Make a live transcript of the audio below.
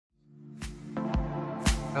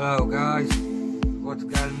Hello guys, what's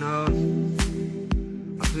going on?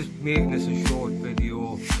 I'm just making this a short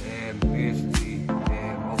video, basically, obviously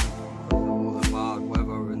because of all the bad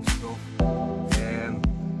weather and stuff.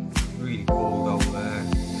 It's really cold out there,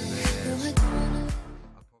 and I'd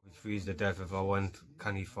probably freeze to death if I went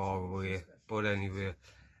any far away. But anyway,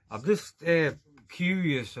 I'm just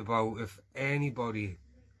curious about if anybody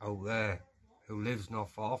out there who lives not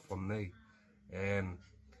far from me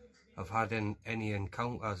have had any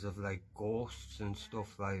encounters of like ghosts and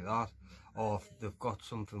stuff like that, or if they've got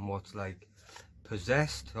something what's like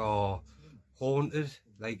possessed or haunted.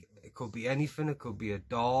 Like, it could be anything, it could be a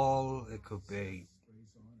doll, it could be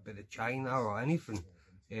a bit of china or anything.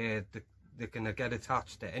 They can get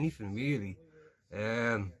attached to anything really.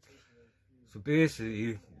 So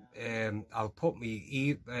basically, I'll put me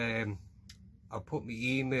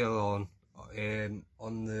email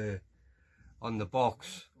on the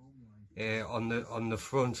box, on the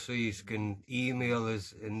front, so you can email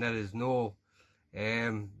us and let us know.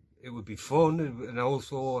 It would be fun, and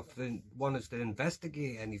also if they want us to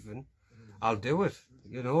investigate anything, I'll do it,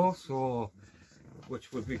 you know. So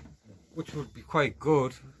which would be quite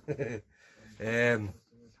good. I've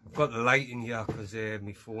got the light in here because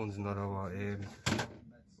my phone's not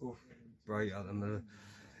bright at the minute.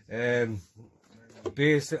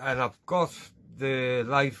 Basic, and I've got the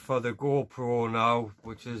light for the GoPro now,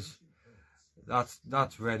 which is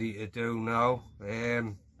that's ready to do now.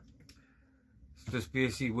 Just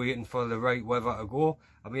basically waiting for the right weather to go.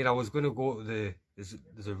 I mean, I was going to go to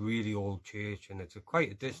there's a really old church, and it's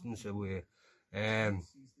quite a distance away. I'm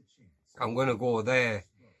going to go there,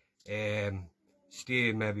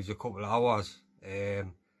 stay maybe a couple of hours.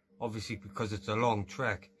 Obviously, because it's a long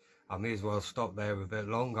trek, I may as well stop there a bit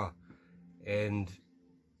longer. And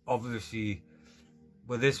obviously,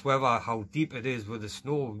 with this weather, how deep it is with the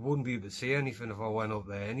snow, we wouldn't be able to see anything if I went up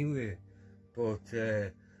there anyway. But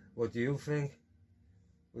what do you think?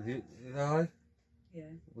 Would you, yeah?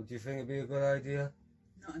 Would you think it'd be a good idea?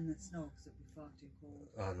 Not in the snow, because it'd be far too cold.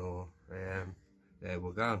 I know. There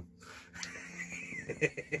we're gone.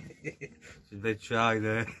 It's a bit shy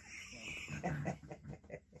there.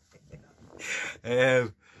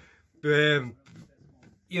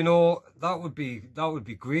 You know, that would be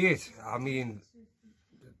great. I mean,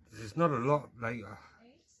 there's not a lot, like,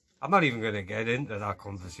 I'm not even going to get into that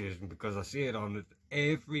conversation because I see it on it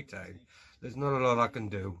every time. There's not a lot I can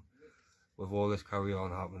do with all this carry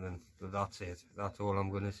on happening, but that's it. That's all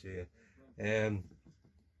I'm going to say.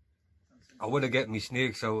 I want to get my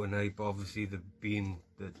snakes out tonight, but obviously they've been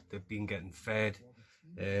getting fed.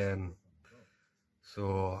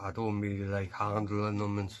 So I don't really like handling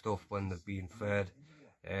them and stuff when they're being fed,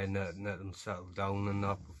 and let them settle down and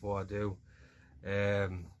that before I do.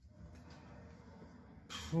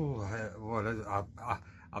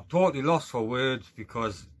 I'm totally lost for words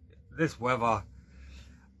because this weather,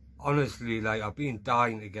 honestly, like, I've been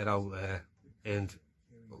dying to get out there, and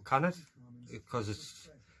can it? Because it's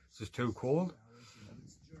just too cold.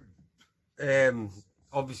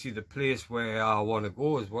 Obviously the place where I want to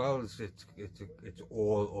go as well, it's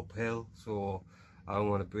all uphill, so I don't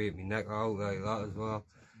want to break my neck out like that as well.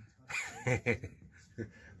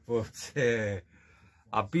 But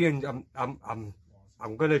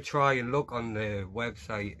I'm gonna try and look on the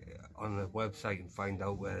website and find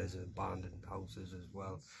out where there's abandoned houses as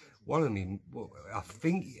well. One of me, I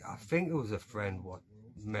think it was a friend what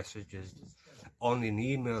messages on an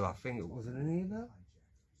email. I think it was an email,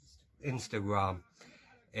 Instagram,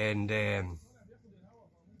 and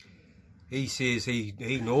he says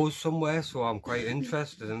he knows somewhere, so I'm quite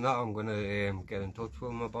interested in that. I'm gonna get in touch with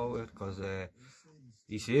him about it, because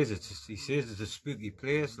he says it's a spooky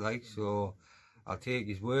place, like, so I'll take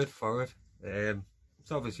his word for it.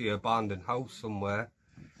 It's obviously an abandoned house somewhere.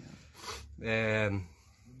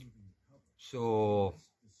 So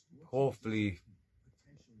hopefully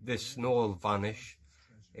this snow will vanish,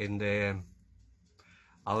 and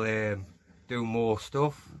I'll do more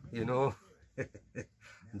stuff, you know.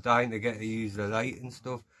 I'm dying to get to use the light and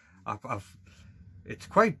stuff. It's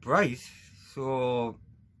quite bright, so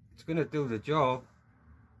it's gonna do the job,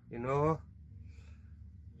 you know.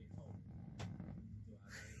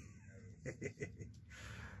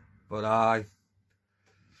 But I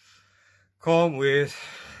can't wait,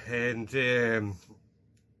 and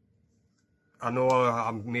I know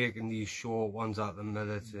I'm making these short ones at the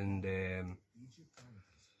minute, and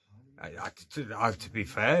to be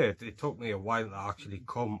fair, it took me a while to actually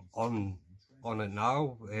come on it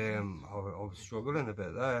now. I was struggling a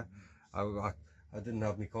bit there. I didn't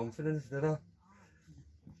have my confidence, did I?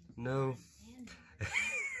 No.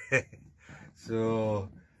 So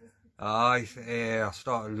I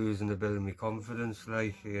started losing a bit of my confidence.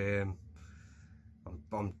 Like,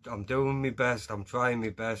 I'm doing my best. I'm trying my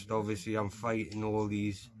best. Obviously, I'm fighting all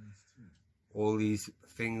these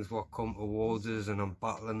things what come towards us, and I'm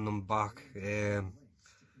battling them back.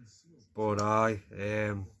 But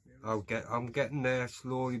I'm getting there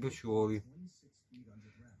slowly but surely.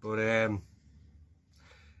 But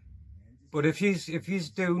if you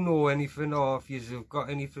do know anything, or if you've got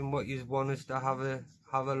anything what you want us to have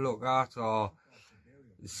a look at, or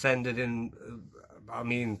send it in, I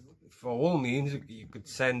mean, for all means, you could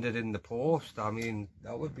send it in the post. I mean,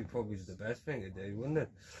 that would be probably the best thing to do, wouldn't it?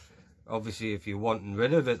 Obviously, if you're wanting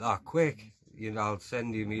rid of it that quick, you know, I'll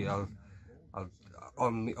send you me, I'll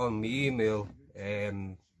on my email,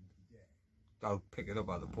 I'll pick it up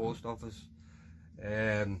at the post office.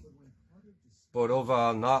 But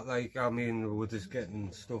other than that, like, I mean, we're just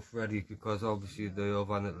getting stuff ready, because obviously the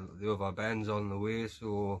other band's on the way,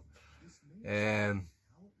 so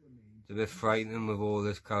it's a bit frightening with all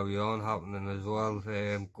this carry on happening as well.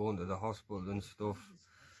 Going to the hospital and stuff.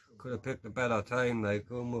 Could have picked a better time, like,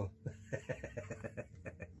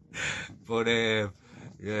 but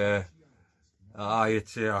yeah, I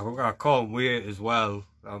can't wait as well.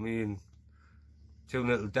 I mean, two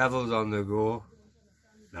little devils on the go.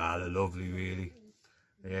 Nah, they're lovely, really.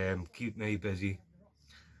 Keep me busy.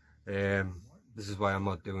 This is why I'm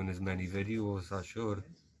not doing as many videos as I should,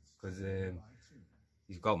 because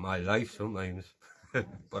he's got my life sometimes,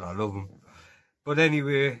 but I love him. But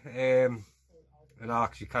anyway, and I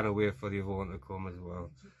actually kind of wait for the other one to come as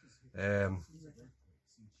well.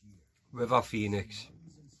 River Phoenix,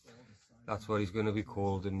 that's what he's going to be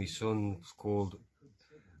called, and my son's called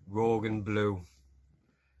Rogan Blue.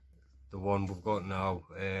 The one we've got now,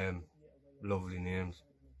 lovely names.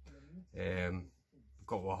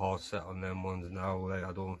 Got a heart set on them ones now. Like,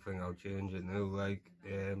 I don't think I'll change it now. Like,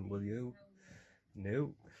 will you?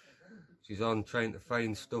 No. She's on trying to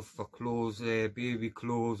find stuff for clothes, baby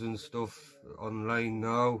clothes and stuff online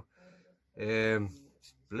now.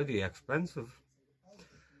 It's bloody expensive,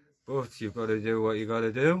 but you've got to do what you got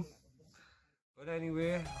to do. But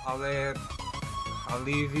anyway, I'll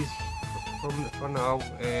leave you for now.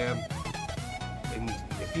 And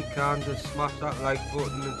if you can, just smash that like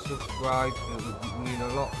button and subscribe. It would mean a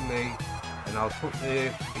lot to me. And I'll put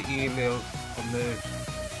the email on the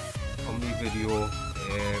video.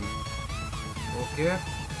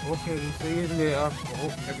 Okay, and see you later. I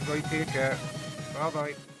hope everybody take care. Bye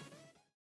bye.